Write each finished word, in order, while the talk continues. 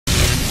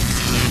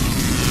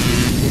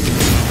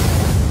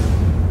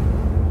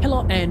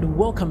And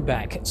welcome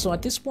back. So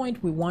at this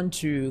point we want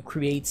to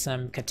create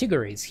some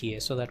categories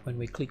here so that when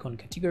we click on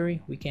category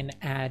we can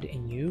add a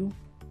new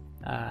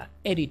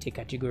edit a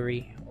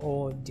category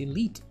or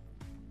delete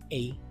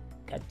a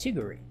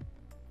category.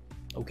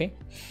 Okay,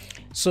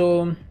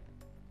 so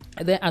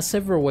there are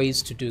several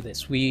ways to do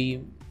this.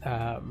 We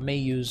may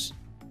use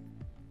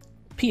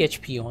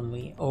PHP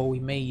only, or we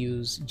may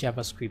use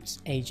JavaScript's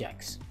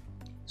Ajax.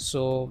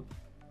 So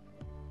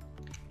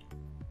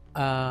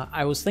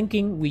I was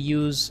thinking we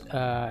use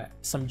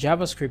some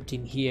JavaScript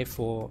in here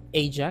for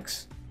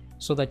Ajax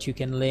so that you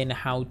can learn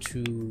how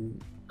to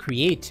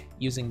create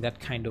using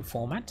that kind of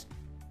format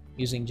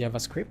using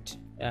JavaScript,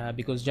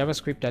 because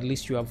JavaScript, at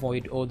least you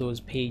avoid all those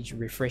page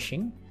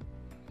refreshing.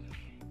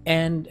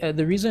 And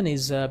the reason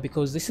is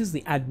because this is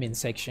the admin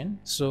section.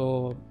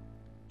 So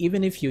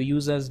even if your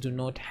users do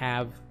not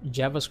have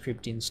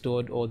JavaScript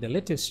installed or the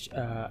latest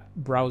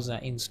browser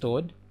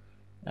installed,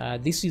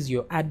 this is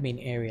your admin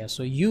area.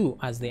 So you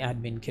as the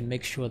admin can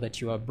make sure that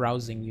you are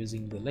browsing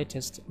using the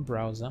latest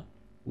browser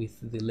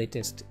with the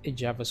latest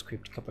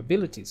JavaScript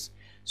capabilities.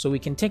 So we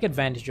can take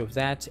advantage of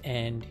that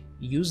and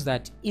use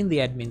that in the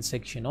admin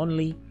section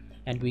only,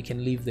 and we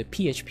can leave the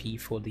PHP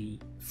for the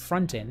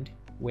front end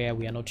where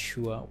we are not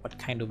sure what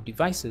kind of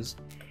devices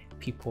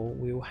people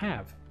will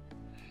have.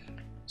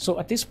 So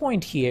at this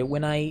point here,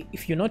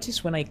 if you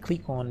notice when I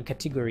click on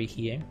category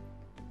here,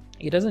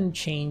 it doesn't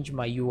change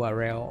my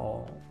URL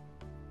or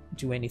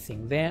do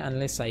anything there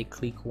unless I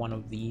click one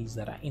of these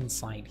that are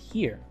inside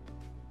here.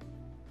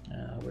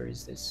 Where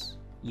is this?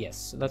 Yes,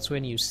 so that's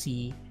when you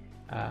see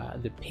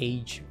the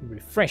page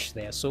refresh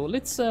there. So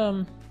let's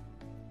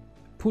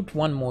put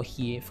one more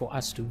here for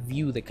us to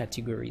view the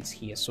categories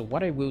here. So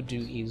what I will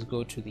do is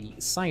go to the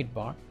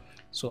sidebar.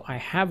 So I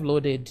have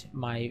loaded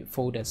my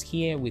folders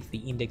here with the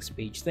index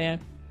page there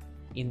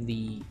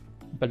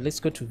but let's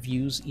go to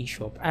views,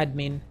 eShop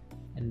admin,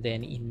 and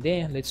then in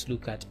there let's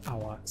look at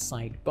our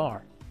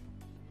sidebar.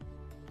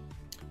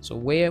 So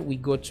where we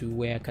go to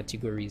where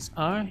categories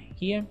are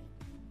here,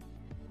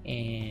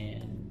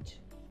 and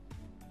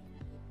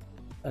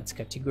that's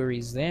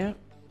categories there.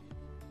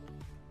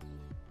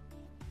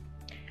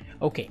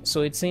 Okay,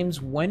 so it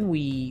seems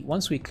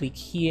once we click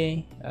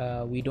here,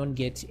 we don't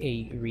get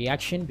a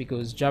reaction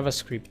because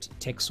JavaScript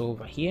takes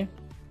over here.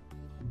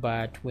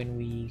 But when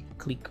we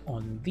click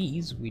on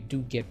these, we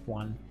do get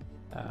one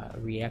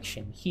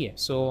reaction here.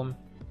 So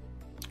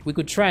we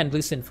could try and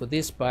listen for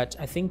this, but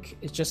I think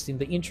it's just in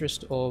the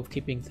interest of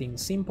keeping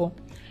things simple.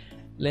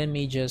 Let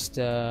me just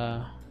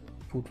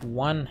put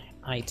one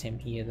item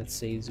here that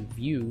says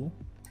view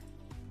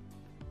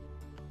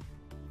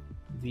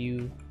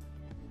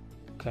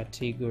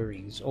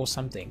categories or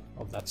something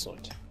of that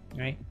sort,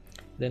 right?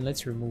 Then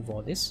let's remove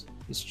all this.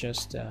 It's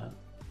just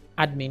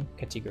admin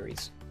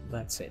categories.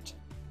 That's it.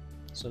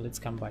 So let's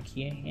come back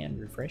here and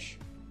refresh.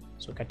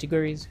 So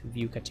categories,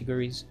 view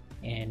categories,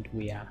 and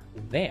we are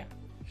there.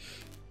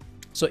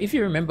 So if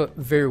you remember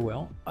very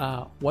well,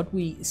 what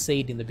we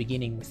said in the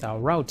beginning with our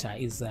router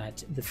is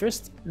that the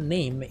first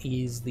name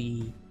is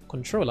the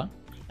controller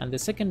and the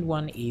second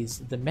one is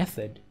the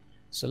method.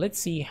 So let's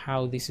see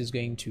how this is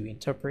going to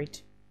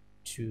interpret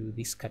to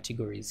these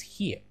categories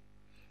here.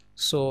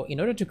 So in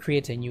order to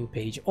create a new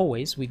page,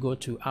 always we go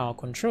to our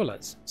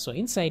controllers. So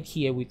inside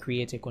here we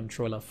create a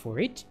controller for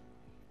it.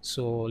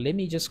 So let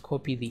me just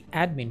copy the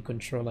admin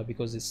controller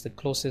because it's the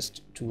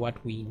closest to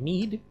what we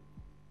need,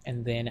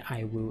 and then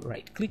I will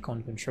right click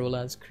on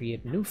controllers,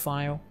 create new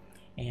file,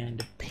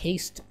 and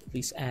paste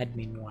this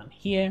admin one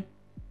here.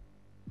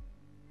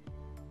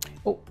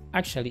 Oh,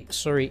 actually,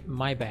 sorry,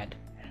 my bad.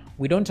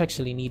 We don't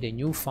actually need a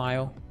new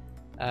file.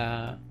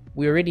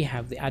 We already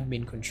have the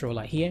admin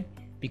controller here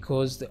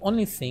because the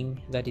only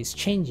thing that is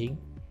changing,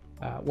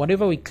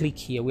 whenever we click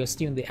here, we're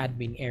still in the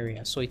admin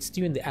area. So it's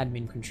still in the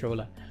admin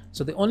controller.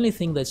 So the only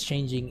thing that's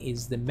changing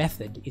is the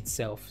method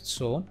itself.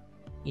 So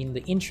in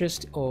the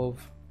interest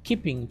of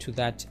keeping to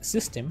that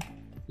system,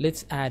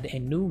 let's add a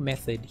new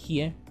method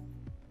here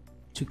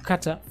to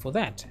cater for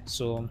that.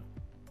 So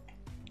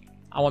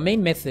our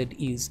main method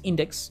is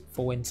index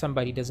for when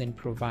somebody doesn't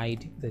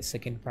provide the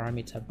second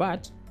parameter,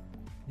 but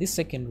this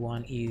second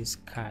one is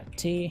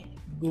categories,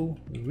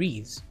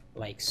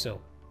 like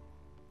so.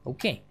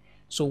 Okay,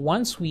 so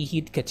once we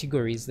hit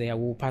categories there,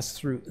 we'll pass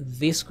through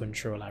this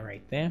controller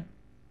right there,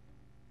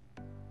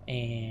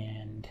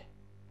 and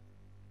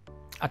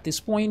at this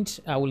point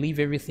I will leave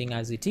everything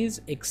as it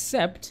is,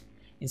 except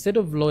instead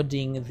of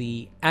loading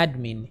the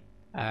admin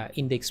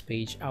index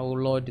page, I will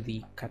load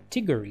the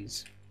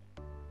categories.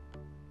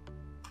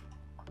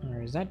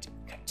 Or is that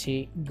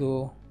categories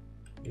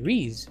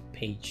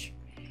page?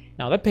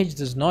 Now that page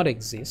does not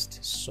exist,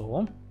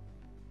 so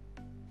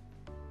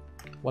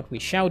what we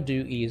shall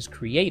do is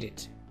create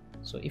it.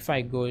 So if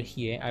I go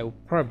here, I will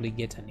probably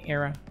get an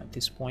error at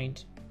this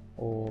point,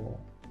 or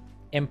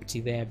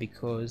empty there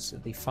because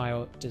the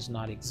file does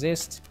not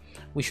exist.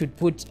 We should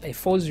put a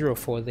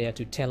 404 there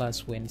to tell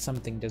us when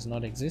something does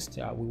not exist.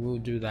 We will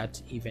do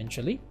that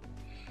eventually,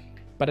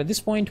 but at this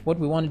point what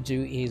we want to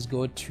do is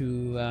go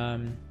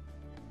to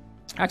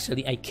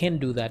Actually, I can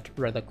do that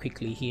rather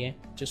quickly here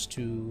just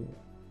to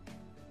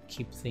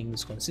keep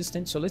things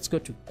consistent. So let's go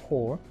to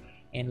core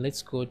and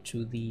let's go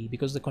to the,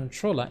 because the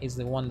controller is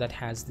the one that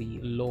has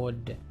the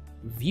load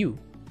view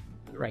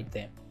right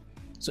there.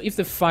 So if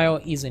the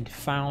file isn't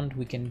found,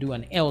 we can do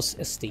an else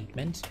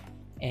statement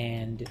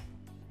and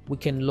we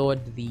can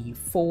load the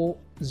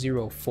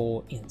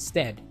 404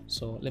 instead.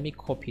 So let me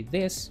copy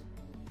this,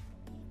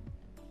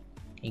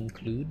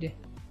 include,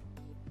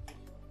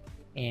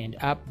 and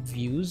app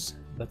views,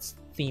 that's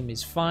theme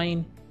is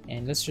fine,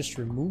 and let's just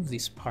remove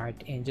this part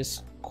and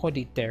just code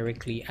it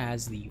directly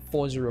as the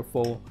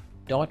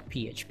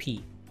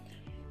 404.php.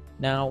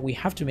 Now we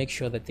have to make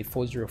sure that the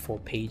 404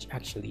 page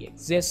actually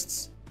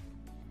exists,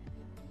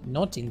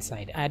 not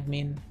inside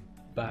admin,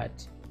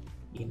 but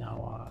in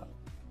our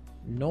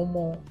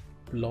normal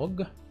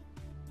blog.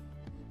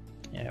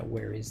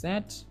 Where is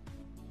that?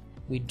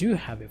 We do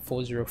have a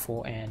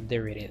 404, and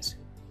there it is.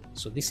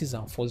 So this is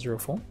our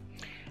 404,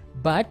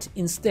 but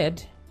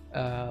instead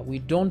we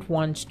don't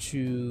want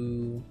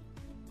to,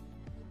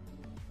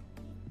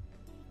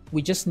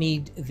 we just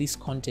need this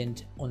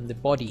content on the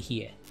body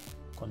here,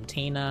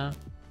 container,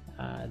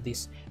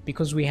 this,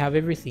 because we have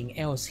everything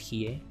else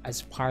here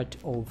as part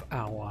of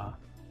our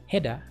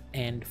header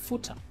and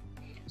footer.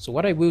 So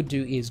what I will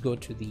do is go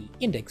to the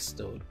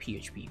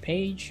index.php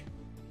page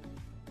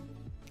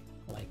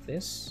like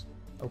this.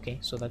 Okay,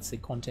 so that's the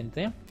content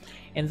there,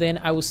 and then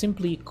I will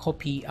simply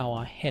copy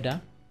our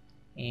header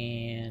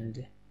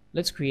and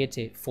let's create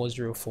a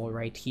 404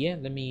 right here.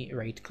 Let me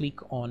right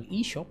click on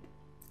eShop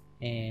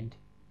and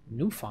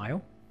new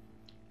file.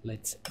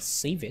 Let's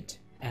save it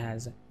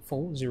as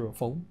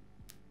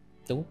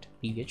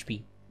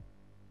 404.php.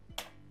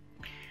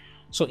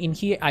 So in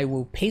here I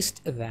will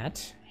paste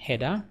that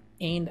header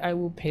and I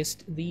will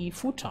paste the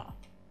footer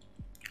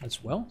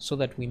as well so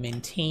that we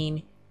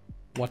maintain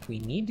what we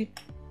need.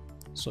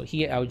 So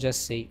here I'll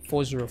just say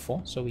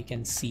 404 so we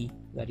can see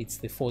that it's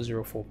the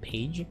 404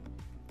 page,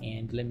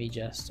 and let me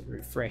just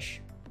refresh.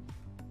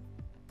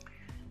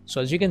 So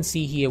as you can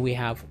see here we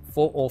have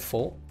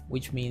 404,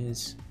 which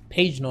means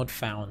page not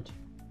found.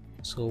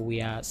 So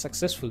we are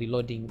successfully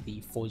loading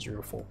the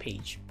 404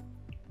 page,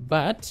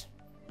 but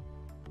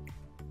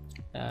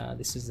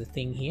this is the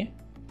thing here.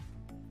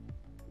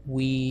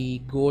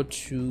 We go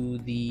to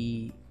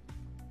the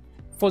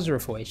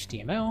 404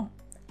 HTML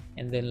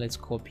and then let's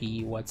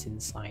copy what's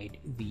inside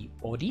the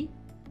body,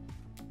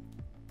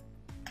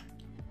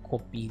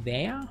 copy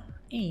there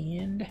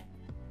and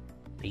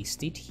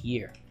paste it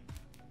here.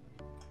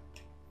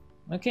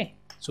 Okay,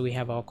 so we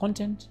have our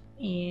content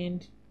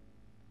and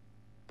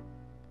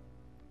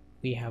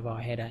we have our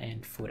header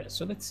and footer.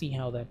 So let's see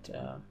how that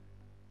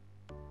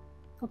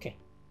okay,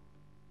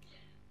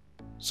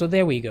 so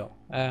there we go.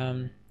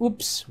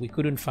 Oops, we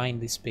couldn't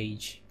find this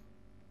page.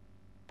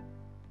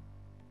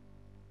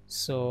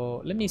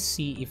 So let me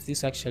see if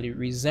this actually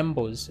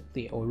resembles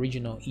the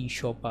original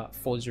eShop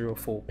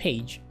 404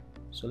 page.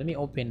 So let me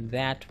open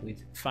that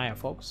with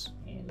Firefox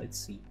and let's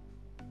see.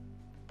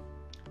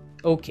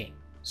 Okay,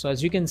 so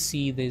as you can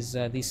see there's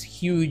this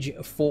huge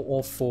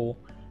 404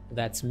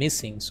 that's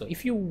missing. So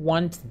if you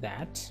want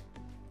that,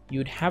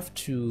 you'd have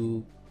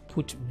to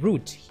put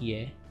root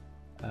here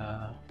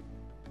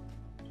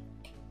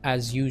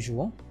as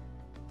usual.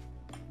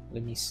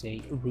 Let me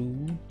say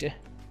root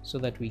so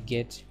that we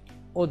get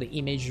all the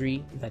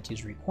imagery that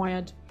is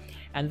required,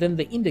 and then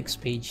the index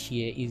page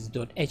here is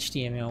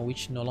 .html,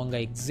 which no longer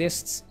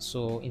exists.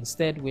 So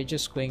instead we're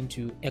just going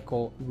to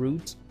echo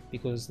root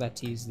because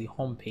that is the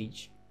home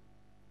page.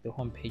 The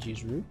home page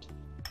is root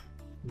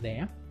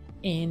there,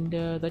 and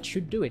that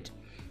should do it.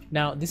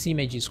 Now this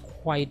image is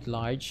quite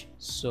large,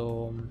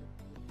 so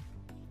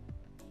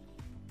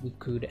we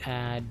could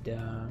add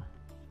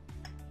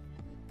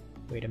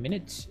wait a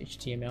minute,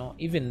 HTML,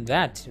 even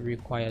that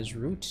requires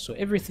root. So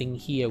everything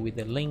here with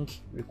the link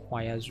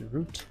requires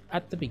root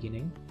at the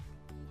beginning.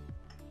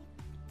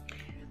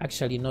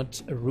 Actually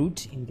not a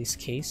root in this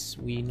case,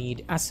 we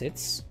need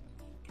assets,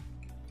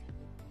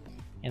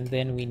 and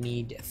then we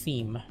need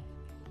theme,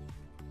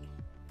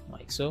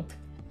 like so.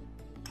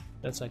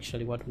 That's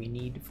actually what we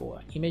need for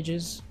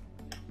images.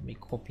 Let me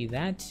copy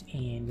that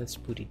and let's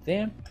put it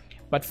there.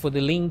 But for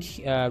the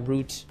link,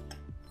 root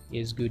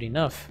is good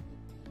enough.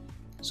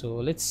 So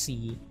let's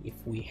see if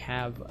we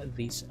have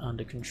this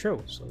under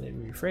control. So let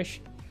me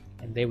refresh,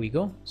 and there we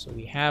go. So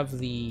we have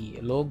the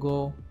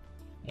logo,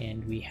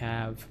 and we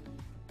have,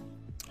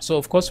 so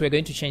of course we're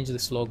going to change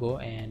this logo,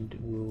 and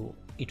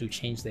it will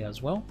change there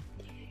as well,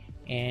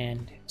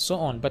 and so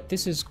on. But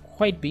this is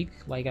quite big,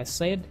 like I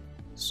said.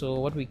 So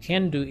what we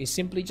can do is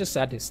simply just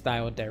add a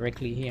style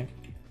directly here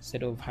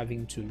instead of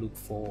having to look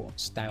for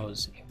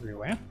styles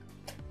everywhere.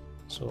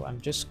 So I'm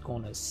just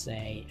gonna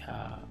say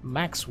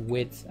max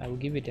width. I will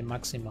give it a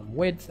maximum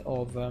width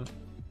of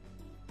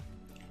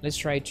let's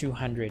try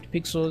 200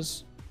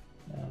 pixels,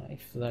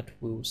 if that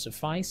will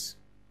suffice.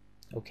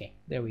 Okay,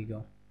 there we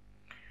go.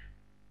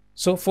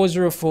 So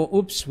 404,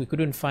 oops, we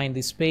couldn't find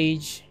this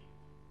page.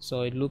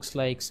 So it looks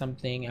like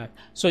something,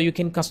 so you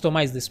can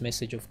customize this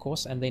message, of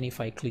course. And then if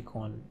I click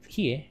on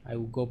here, I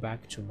will go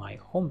back to my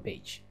home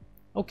page.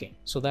 Okay,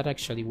 so that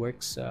actually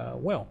works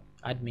well.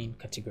 Admin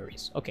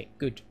categories. Okay,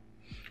 good.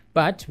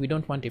 But we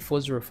don't want a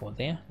 404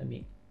 there. Let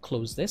me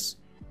close this.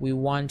 We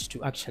want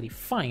to actually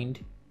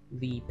find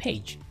the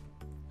page.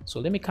 So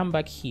let me come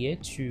back here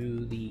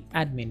to the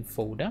admin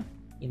folder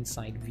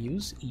inside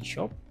views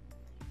eShop,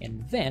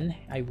 and then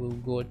I will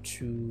go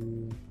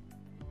to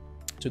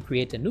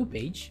create a new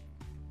page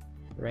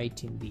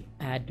right in the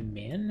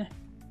admin.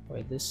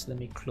 Or this, let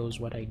me close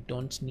what I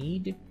don't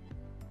need.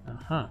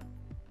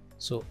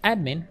 So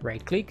admin,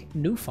 right click,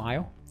 new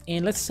file,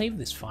 and let's save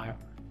this file.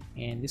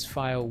 And this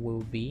file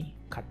will be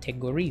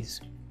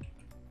categories.php.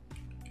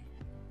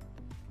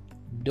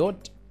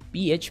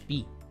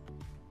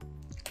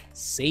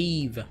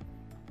 Save.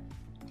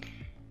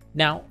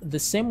 Now the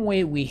same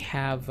way we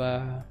have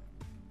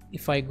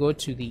if I go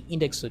to the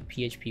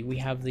index.php, we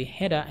have the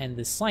header and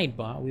the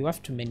sidebar. We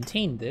have to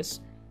maintain this,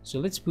 so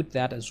let's put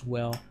that as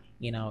well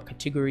in our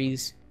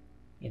categories,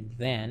 and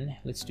then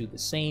let's do the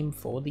same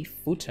for the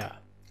footer,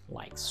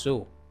 like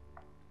so.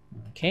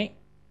 Okay,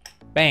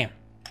 bam.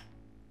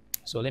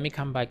 So let me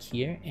come back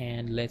here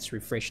and let's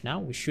refresh. Now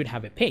we should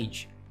have a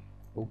page.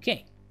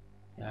 Okay,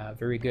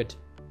 very good.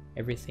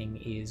 Everything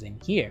is in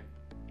here.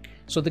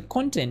 So the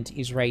content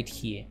is right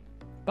here,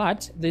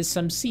 but there's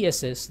some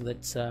CSS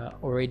that's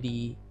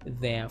already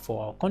there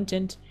for our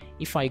content.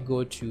 If I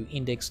go to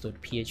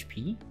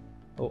index.php,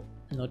 oh,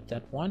 not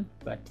that one,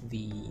 but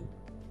the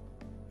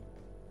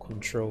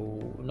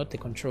control, not the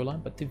controller,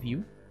 but the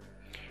view,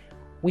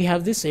 we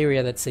have this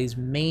area that says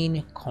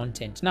main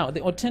content. Now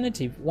the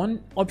alternative,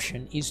 one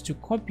option is to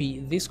copy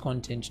this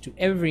content to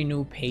every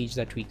new page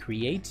that we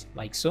create,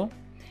 like so,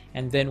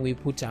 and then we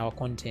put our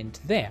content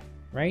there,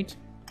 right?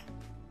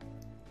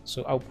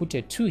 So I'll put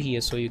a 2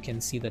 here so you can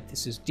see that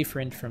this is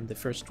different from the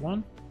first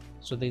one.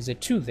 So there's a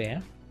 2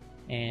 there,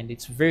 and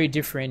it's very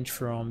different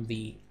from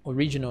the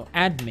original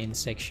admin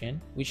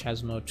section, which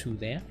has no 2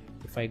 there.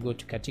 If I go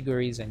to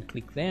categories and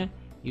click there,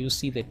 you'll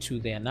see the 2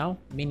 there now,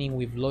 meaning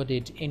we've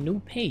loaded a new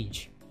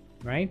page,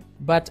 right?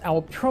 But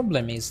our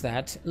problem is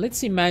that,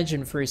 let's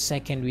imagine for a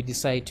second we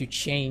decide to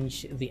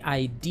change the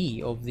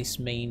ID of this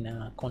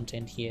main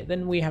content here.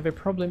 Then we have a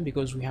problem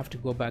because we have to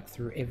go back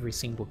through every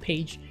single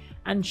page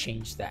and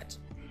change that.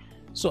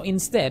 So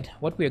instead,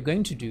 what we're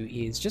going to do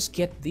is just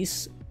get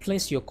this,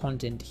 place your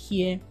content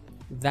here.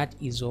 That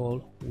is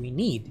all we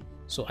need.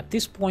 So at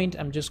this point,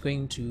 I'm just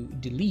going to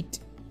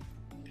delete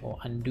or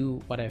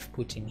undo what I've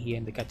put in here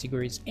in the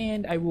categories,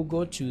 and I will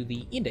go to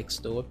the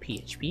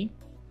index.php,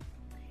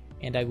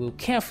 and I will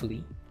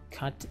carefully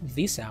cut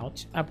this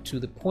out up to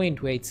the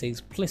point where it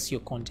says place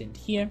your content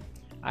here.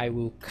 I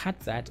will cut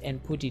that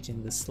and put it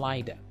in the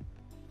slider,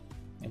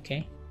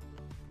 okay,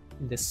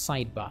 in the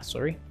sidebar,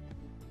 sorry,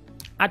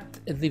 at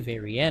the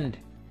very end.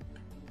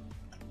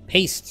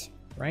 Paste,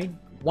 right,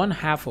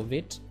 1/2 of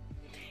it,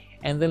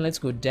 and then let's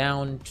go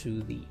down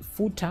to the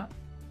footer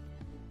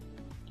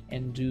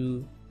and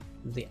do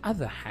the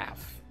other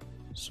half.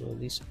 So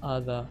this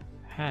other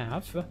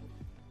half,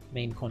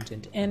 main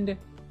content end,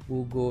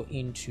 will go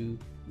into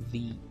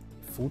the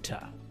footer.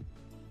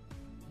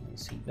 Let me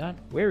see that.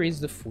 Where is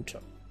the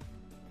footer?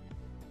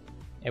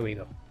 There we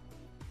go.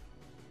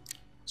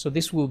 So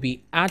this will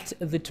be at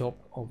the top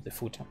of the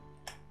footer,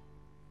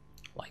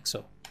 like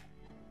so.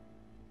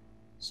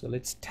 So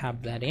let's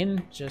tab that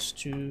in just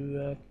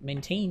to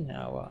maintain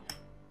our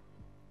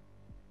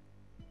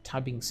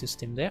tabbing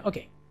system there.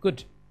 Okay,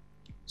 good.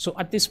 So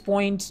at this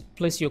point,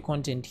 place your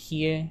content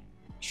here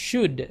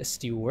should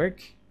still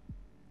work.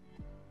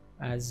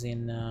 As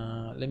in,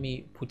 let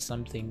me put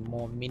something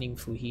more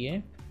meaningful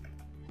here.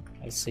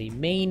 I say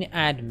main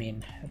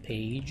admin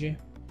page,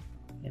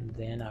 and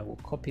then I will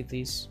copy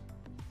this.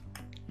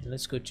 And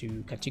let's go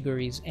to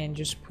categories and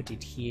just put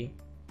it here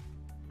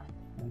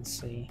and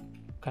say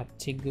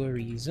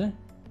categories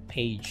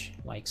page,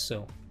 like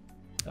so.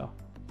 Oh,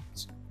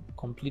 it's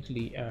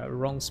completely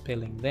wrong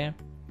spelling there,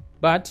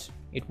 but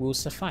it will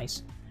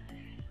suffice.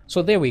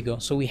 So there we go.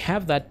 So we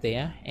have that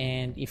there,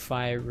 and if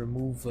I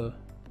remove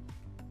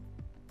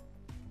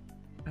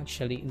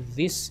actually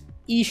this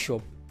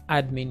eShop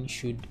admin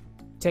should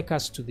take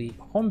us to the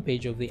home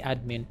page of the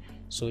admin.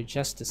 So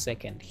just a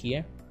second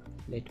here,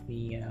 let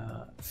me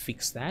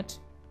fix that.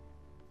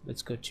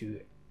 Let's go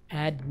to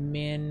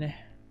admin.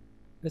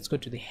 Let's go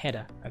to the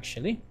header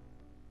actually,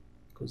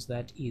 because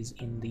that is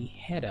in the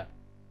header.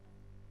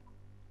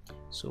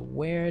 So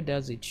where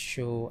does it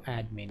show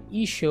admin?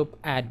 eShop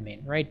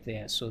admin right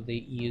there. So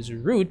there is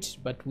root,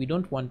 but we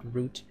don't want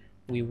root,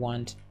 we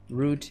want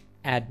root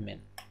admin.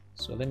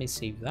 So let me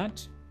save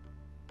that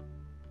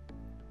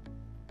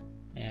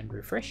and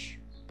refresh.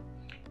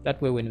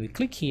 That way when we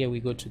click here, we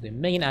go to the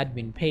main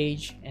admin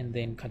page, and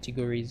then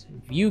categories,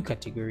 view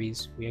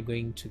categories, we are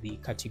going to the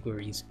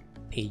categories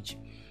page.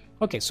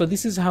 Okay, so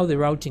this is how the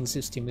routing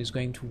system is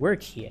going to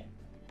work here.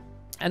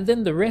 And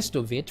then the rest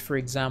of it, for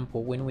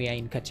example, when we are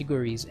in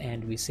categories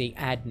and we say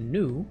add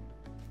new,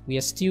 we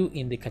are still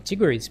in the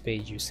categories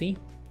page, you see.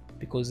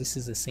 because this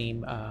is the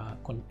same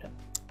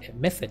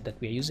method that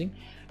we are using.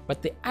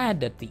 But the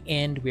add at the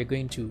end, we're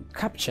going to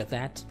capture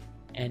that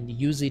and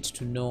use it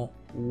to know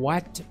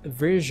what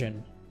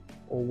version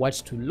or what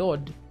to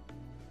load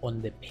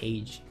on the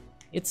page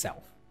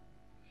itself.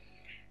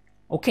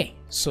 Okay,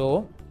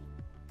 so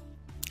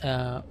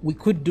we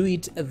could do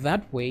it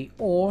that way,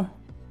 or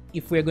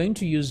if we're going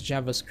to use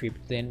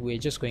JavaScript, then we're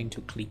just going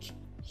to click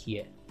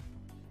here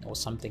or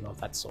something of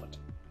that sort.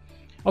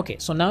 Okay,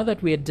 so now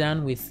that we're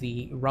done with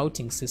the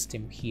routing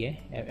system here,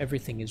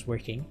 everything is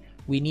working,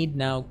 we need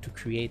now to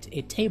create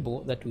a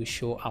table that will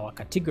show our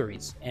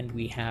categories, and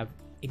we have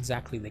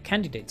exactly the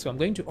candidate. So I'm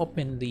going to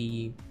open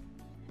the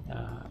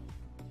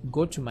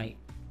go to my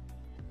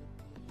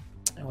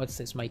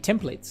my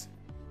templates,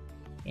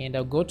 and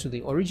I'll go to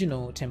the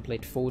original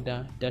template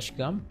folder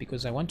 -gum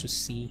because I want to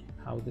see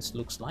how this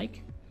looks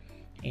like,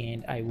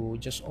 and I will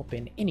just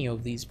open any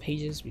of these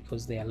pages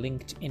because they are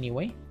linked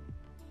anyway.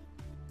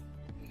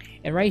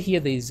 And right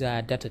here there's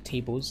data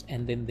tables,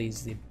 and then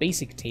there's the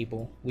basic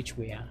table which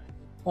we are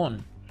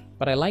on,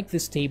 but I like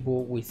this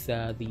table with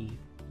the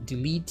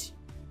delete,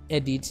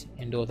 edit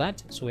and all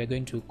that, so we're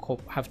going to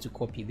have to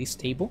copy this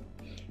table,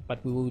 but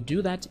we will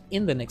do that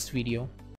in the next video.